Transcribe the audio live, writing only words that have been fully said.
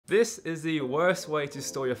This is the worst way to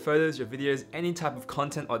store your photos, your videos, any type of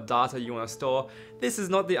content or data you want to store. This is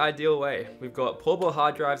not the ideal way. We've got portable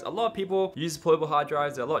hard drives. A lot of people use portable hard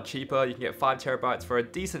drives. They're a lot cheaper. You can get 5 terabytes for a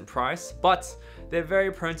decent price, but they're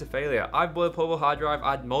very prone to failure. I've bought a portable hard drive.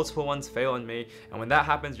 I had multiple ones fail on me, and when that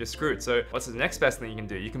happens, you're screwed. So what's the next best thing you can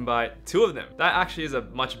do? You can buy 2 of them. That actually is a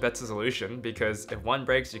much better solution, because if one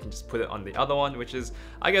breaks, you can just put it on the other one, which is,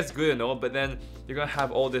 I guess, good and all, but then you're gonna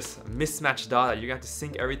have all this mismatched data. You're gonna have to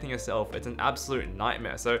sync everything yourself. It's an absolute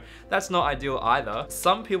nightmare. So that's not ideal either.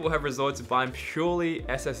 Some people have resorted to buying purely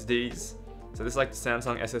SSDs. So this is like the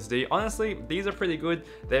Samsung SSD. Honestly, these are pretty good.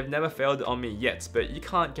 They've never failed on me yet, but you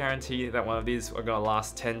can't guarantee that one of these are gonna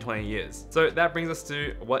last 10, 20 years. So that brings us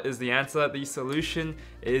to what is the answer. The solution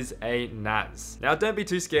is a NAS. Now, don't be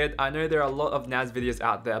too scared. I know there are a lot of NAS videos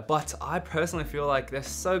out there, but I personally feel like they're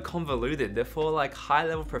so convoluted. They're for like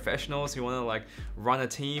high-level professionals who wanna like run a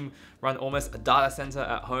team, run almost a data center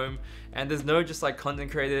at home, and there's no just like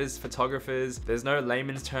content creators, photographers, there's no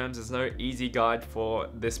layman's terms, there's no easy guide for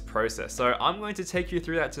this process. So I'm going to take you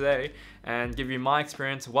through that today and give you my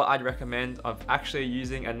experience, what I'd recommend of actually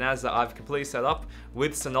using a NAS that I've completely set up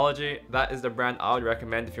with Synology. That is the brand I would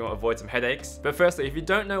recommend if you want to avoid some headaches. But firstly, if you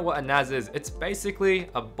don't know what a NAS is, it's basically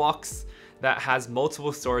a box that has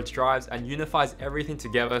multiple storage drives and unifies everything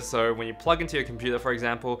together. So when you plug into your computer, for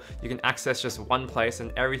example, you can access just one place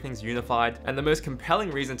and everything's unified. And the most compelling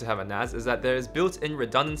reason to have a NAS is that there is built-in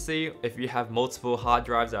redundancy if you have multiple hard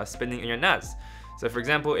drives that are spinning in your NAS. So for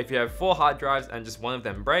example, if you have 4 hard drives and just one of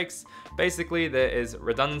them breaks, basically there is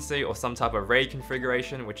redundancy or some type of RAID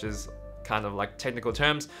configuration, which is kind of like technical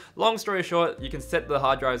terms. Long story short, you can set the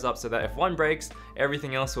hard drives up so that if one breaks,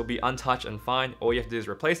 everything else will be untouched and fine. All you have to do is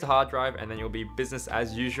replace the hard drive and then you'll be business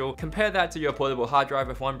as usual. Compare that to your portable hard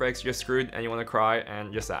drive. If one breaks, you're screwed and you want to cry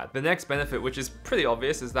and you're sad. The next benefit, which is pretty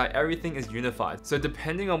obvious, is that everything is unified. So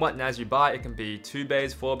depending on what NAS you buy, it can be 2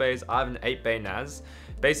 bays, 4 bays. I have an 8 bay NAS.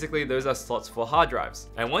 Basically, those are slots for hard drives.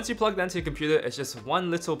 And once you plug that into your computer, it's just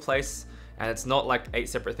one little place, and it's not like 8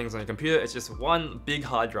 separate things on your computer, it's just one big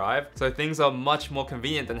hard drive. So things are much more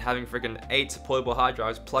convenient than having freaking 8 portable hard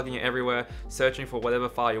drives, plugging it everywhere, searching for whatever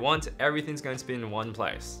file you want. Everything's going to be in one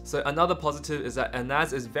place. So another positive is that a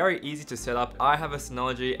NAS is very easy to set up. I have a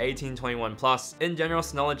Synology 1821 Plus. In general,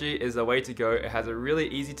 Synology is the way to go. It has a really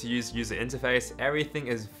easy to use user interface. Everything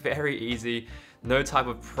is very easy. No type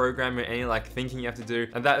of programming, any like thinking you have to do.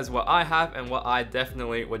 And that is what I have and what I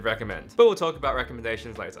definitely would recommend. But we'll talk about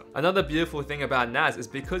recommendations later. Another beautiful thing about NAS is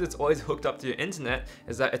because it's always hooked up to your internet,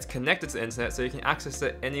 is that it's connected to the internet, so you can access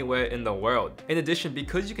it anywhere in the world. In addition,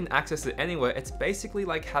 because you can access it anywhere, it's basically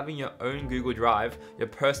like having your own Google Drive, your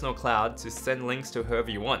personal cloud, to send links to whoever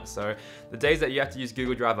you want. So the days that you have to use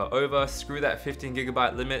Google Drive are over. Screw that 15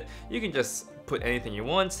 gigabyte limit. You can just put anything you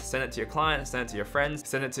want, send it to your client, send it to your friends,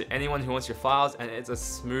 send it to anyone who wants your files, and it's a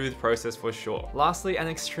smooth process for sure. Lastly, an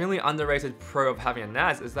extremely underrated pro of having a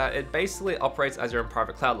NAS is that it basically operates as your own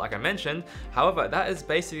private cloud, like I mentioned. However, that is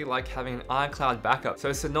basically like having an iCloud backup.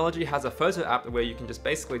 So Synology has a photo app where you can just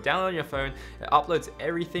basically download on your phone, it uploads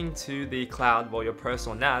everything to the cloud while your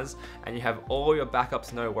personal NAS, and you have all your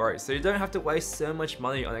backups, no worries. So you don't have to waste so much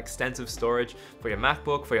money on extensive storage for your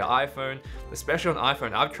MacBook, for your iPhone, especially on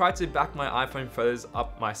iPhone. I've tried to back my iPhone photos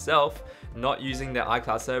up myself, not using their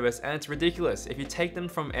iCloud service, and it's ridiculous. If you take them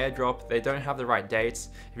from AirDrop, they don't have the right dates.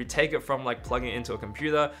 If you take it from like plugging it into a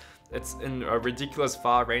computer, it's in a ridiculous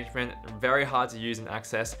file arrangement, very hard to use and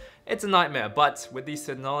access. It's a nightmare, but with the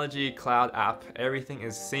Synology Cloud app, everything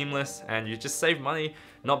is seamless and you just save money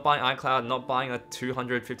not buying iCloud, not buying a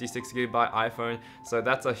 256 gigabyte iPhone. So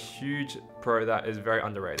that's a huge pro that is very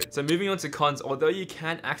underrated. So moving on to cons, although you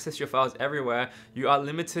can access your files everywhere, you are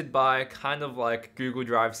limited by kind of like Google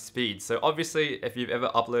Drive speed. So obviously, if you've ever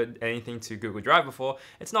uploaded anything to Google Drive before,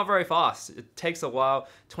 it's not very fast. It takes a while.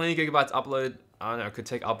 20 gigabytes upload, I don't know, it could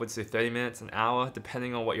take upwards to 30 minutes, an hour,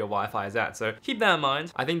 depending on what your Wi-Fi is at. So keep that in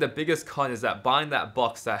mind. I think the biggest con is that buying that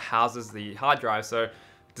box that houses the hard drive. So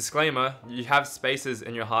disclaimer, you have spaces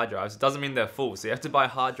in your hard drives. It doesn't mean they're full. So you have to buy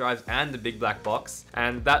hard drives and the big black box.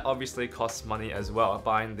 And that obviously costs money as well,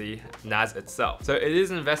 buying the NAS itself. So it is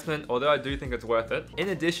an investment, although I do think it's worth it. In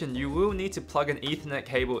addition, you will need to plug an Ethernet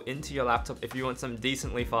cable into your laptop if you want some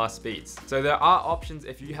decently fast speeds. So there are options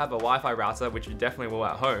if you have a Wi-Fi router, which you definitely will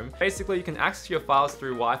at home. Basically, you can access your files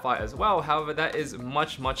through Wi-Fi as well. However, that is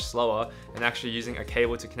much slower than actually using a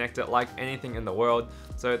cable to connect it like anything in the world.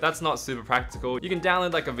 So that's not super practical. You can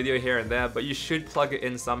download like like a video here and there, but you should plug it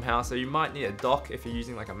in somehow. So you might need a dock if you're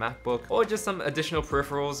using like a MacBook, or just some additional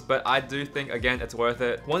peripherals, but I do think, again, it's worth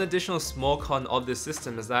it. One additional small con of this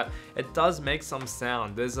system is that it does make some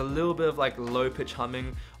sound. There's a little bit of like low pitch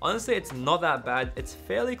humming. Honestly, it's not that bad. It's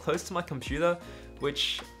fairly close to my computer,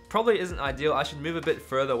 which probably isn't ideal. I should move a bit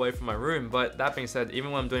further away from my room, but that being said,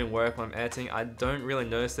 even when I'm doing work, when I'm editing, I don't really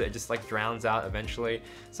notice it. It just like drowns out eventually.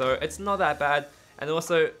 So it's not that bad. And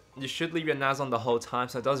also, you should leave your NAS on the whole time,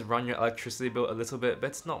 so it does run your electricity bill a little bit, but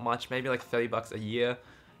it's not much, maybe like 30 bucks a year.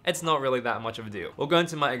 It's not really that much of a deal. We'll go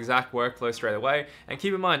into my exact workflow straight away, and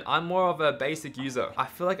keep in mind, I'm more of a basic user. I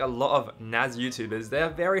feel like a lot of NAS YouTubers, they're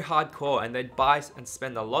very hardcore and they buy and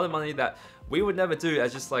spend a lot of money that we would never do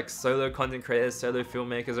as just like solo content creators, solo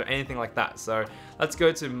filmmakers, or anything like that. So let's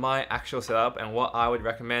go to my actual setup and what I would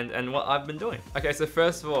recommend and what I've been doing. Okay, so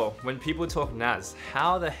first of all, when people talk NAS,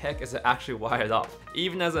 how the heck is it actually wired up?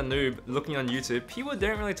 Even as a noob looking on YouTube, people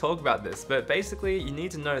don't really talk about this, but basically you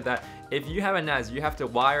need to know that if you have a NAS, you have to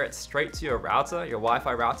wire it straight to your router, your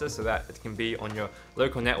Wi-Fi router, so that it can be on your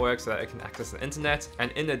local network so that it can access the internet.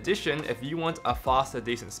 And in addition, if you want a faster,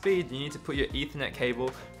 decent speed, you need to put your Ethernet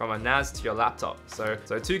cable from a NAS to your laptop. So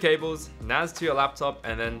two cables, NAS to your laptop,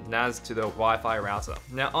 and then NAS to the Wi-Fi router.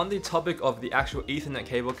 Now, on the topic of the actual Ethernet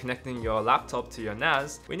cable connecting your laptop to your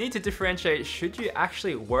NAS, we need to differentiate, should you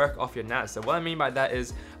actually work off your NAS? So what I mean by that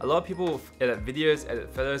is, a lot of people edit videos,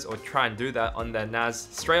 edit photos, or try and do that on their NAS,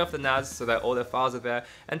 straight off the NAS, so that all their files are there.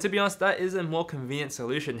 And to be honest, that is a more convenient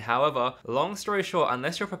solution. However, long story short,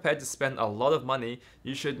 unless you're prepared to spend a lot of money,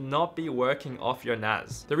 you should not be working off your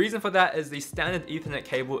NAS. The reason for that is the standard Ethernet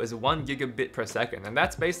cable is 1 gigabit per second, and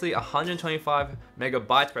that's basically 125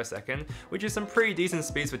 megabytes per second, which is some pretty decent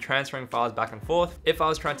speeds for transferring files back and forth. If I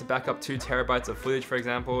was trying to back up 2 terabytes of footage, for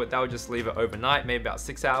example, that would just leave it overnight, maybe about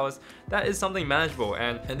 6 hours. That is something manageable,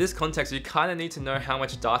 and in this context, you kind of need to know how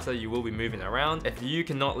much data you will be moving around. If you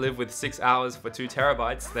cannot live with 6 hours for 2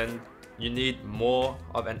 terabytes, then you need more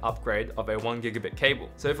of an upgrade of a 1 gigabit cable.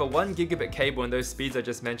 So if a 1 gigabit cable and those speeds I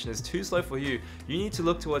just mentioned is too slow for you, you need to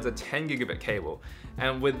look towards a 10 gigabit cable.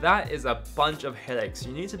 And with that is a bunch of headaches.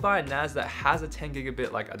 You need to buy a NAS that has a 10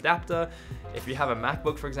 gigabit like adapter. If you have a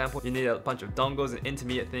MacBook, for example, you need a bunch of dongles and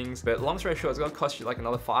intermediate things. But long story short, it's gonna cost you like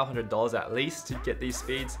another $500 at least to get these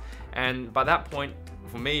speeds. And by that point,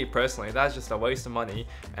 for me personally, that's just a waste of money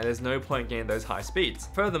and there's no point getting those high speeds.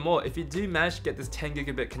 Furthermore, if you do manage to get this 10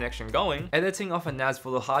 gigabit connection going, editing off a NAS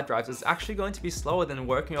full of hard drives is actually going to be slower than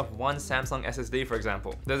working off one Samsung SSD, for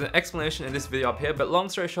example. There's an explanation in this video up here, but long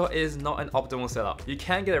story short, it is not an optimal setup. You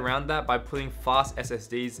can get around that by putting fast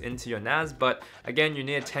SSDs into your NAS, but again, you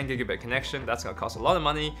need a 10 gigabit connection. That's gonna cost a lot of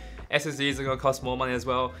money. SSDs are gonna cost more money as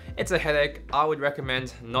well. It's a headache. I would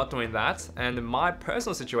recommend not doing that. And my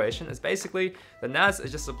personal situation is basically the NAS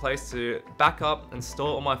is just a place to back up and store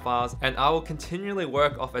all my files, and I will continually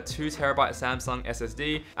work off a 2 terabyte Samsung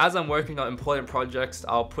SSD. As I'm working on important projects,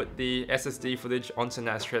 I'll put the SSD footage onto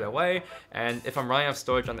NAS straight away, and if I'm running out of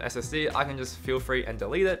storage on the SSD, I can just feel free and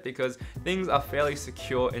delete it because things are fairly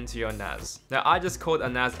secure into your NAS. Now, I just called a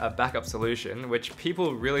NAS a backup solution, which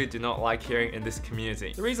people really do not like hearing in this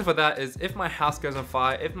community. The reason for that is if my house goes on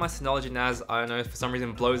fire, if my Synology NAS, I don't know, for some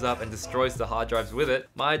reason blows up and destroys the hard drives with it,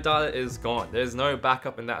 my data is gone. There's no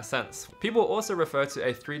backup in that sense. People also refer to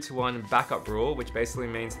a 3-to-1 backup rule, which basically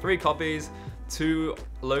means 3 copies, 2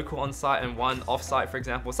 local on-site and 1 off-site, for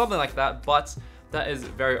example, something like that, but that is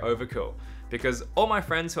very overkill. Because all my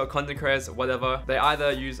friends who are content creators, whatever, they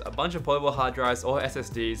either use a bunch of portable hard drives or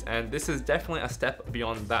SSDs, and this is definitely a step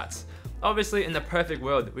beyond that. Obviously, in the perfect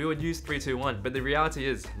world, we would use 3-2-1, but the reality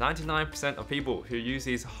is 99% of people who use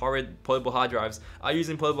these horrid portable hard drives are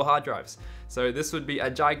using portable hard drives. So this would be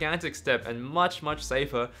a gigantic step and much, much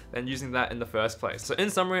safer than using that in the first place. So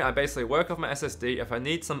in summary, I basically work off my SSD. If I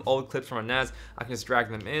need some old clips from a NAS, I can just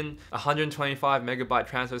drag them in. 125 megabyte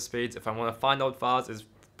transfer speeds. If I want to find old files, is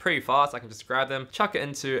pretty fast. I can just grab them, chuck it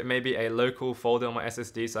into maybe a local folder on my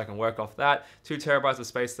SSD so I can work off that. 2 terabytes of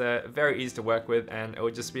space there, very easy to work with, and it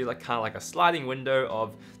would just be like kind of like a sliding window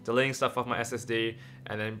of deleting stuff off my SSD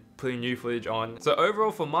and then putting new footage on. So overall,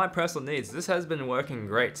 for my personal needs, this has been working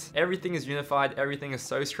great. Everything is unified, everything is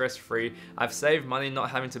so stress-free. I've saved money not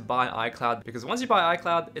having to buy iCloud, because once you buy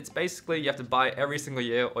iCloud, it's basically you have to buy it every single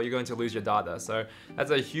year or you're going to lose your data. So that's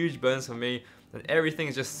a huge bonus for me. And everything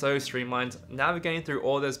is just so streamlined. Navigating through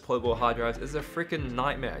all those portable hard drives is a freaking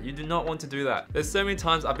nightmare. You do not want to do that. There's so many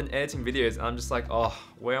times I've been editing videos and I'm just like, oh,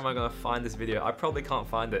 where am I gonna find this video? I probably can't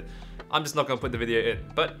find it. I'm just not gonna put the video in.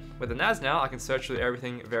 But with the NAS now, I can search through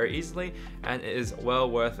everything very easily, and it is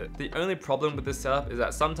well worth it. The only problem with this setup is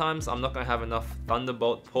that sometimes I'm not gonna have enough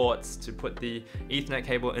Thunderbolt ports to put the Ethernet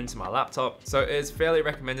cable into my laptop. So it is fairly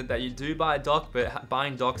recommended that you do buy a dock, but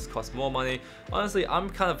buying docks costs more money. Honestly, I'm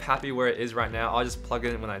kind of happy where it is right now. I'll just plug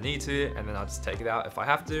it in when I need to, and then I'll just take it out if I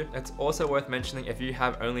have to. It's also worth mentioning, if you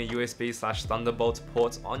have only USB/Thunderbolt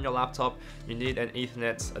ports on your laptop, you need an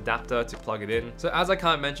Ethernet adapter to plug it in. So as I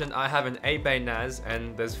kind of mentioned, I have an 8-bay NAS,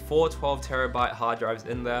 and there's 4 12TB hard drives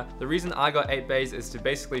in there. The reason I got 8 bays is to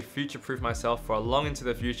basically future-proof myself for long into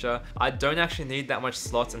the future. I don't actually need that much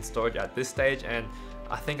slots and storage at this stage, and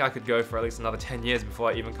I think I could go for at least another 10 years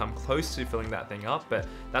before I even come close to filling that thing up, but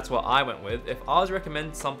that's what I went with. If I was to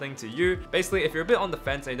recommend something to you, basically if you're a bit on the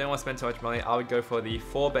fence and you don't want to spend too much money, I would go for the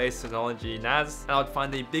 4-bay Synology NAS, and I would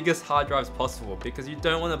find the biggest hard drives possible, because you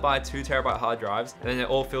don't want to buy 2TB hard drives and then it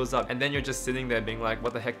all fills up, and then you're just sitting there being like,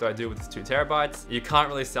 what the heck do I do with this 2TB? You can't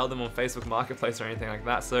really sell them on Facebook Marketplace or anything like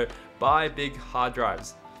that, so buy big hard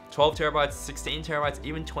drives. 12TB, 16TB,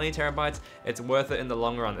 even 20TB, it's worth it in the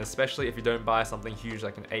long run, especially if you don't buy something huge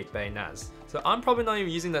like an 8-bay NAS. So I'm probably not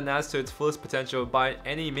even using the NAS to its fullest potential by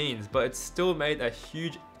any means, but it's still made a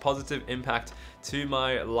huge positive impact to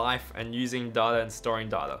my life and using data and storing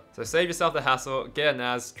data. So save yourself the hassle, get a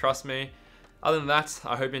NAS, trust me. Other than that,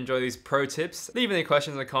 I hope you enjoy these pro tips. Leave any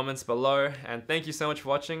questions in the comments below, and thank you so much for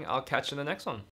watching. I'll catch you in the next one.